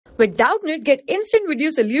With Doubtnut, get instant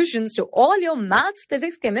video solutions to all your maths,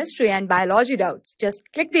 physics, chemistry, and biology doubts. Just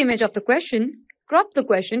click the image of the question, crop the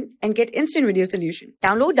question, and get instant video solution.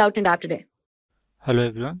 Download Doubtnut app today. Hello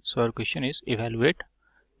everyone. So our question is evaluate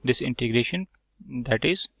this integration, that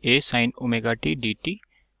is a sin omega t dt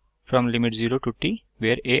from limit 0 to t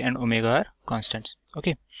where a and omega are constants.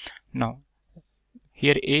 Okay. Now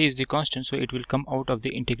here a is the constant, so it will come out of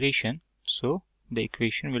the integration. So the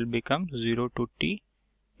equation will become 0 to t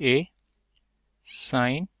a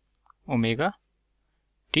sin omega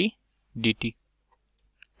t dt.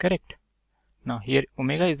 Correct. Now here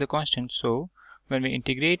omega is the constant, so when we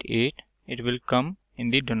integrate it, it will come in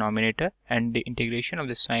the denominator, and the integration of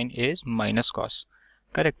the sign is minus cos.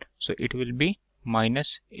 Correct. So it will be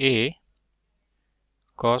minus a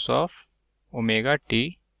cos of omega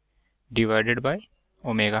t divided by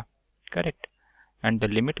omega. Correct. And the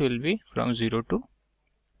limit will be from 0 to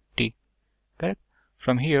t. Correct.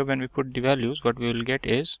 From here, when we put the values, what we will get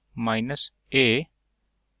is minus a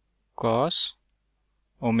cos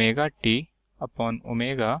omega t upon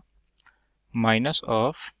omega minus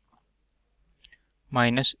of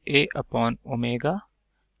minus a upon omega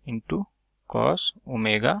into cos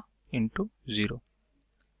omega into 0.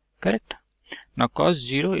 Correct. Now cos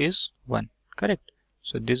 0 is 1. Correct.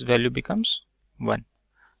 So this value becomes 1.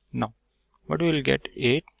 Now what we will get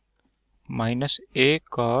is minus a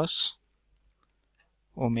cos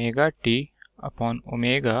omega t upon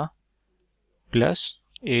omega plus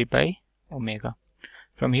a by omega.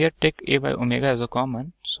 From here take a by omega as a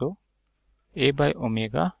common, so a by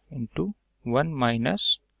omega into 1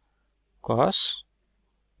 minus cos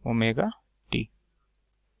omega t.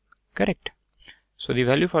 Correct. So the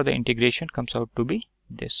value for the integration comes out to be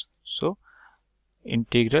this. So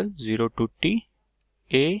integral 0 to t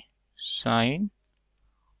a sin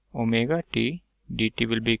omega t dt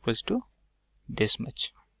will be equals to this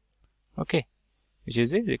much. Okay, which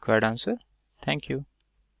is the required answer. Thank you.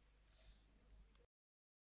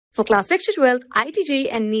 For class 6 to 12, IIT JEE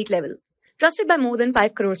and NEET level. Trusted by more than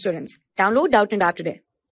 5 crore students. Download Doubtnut app today.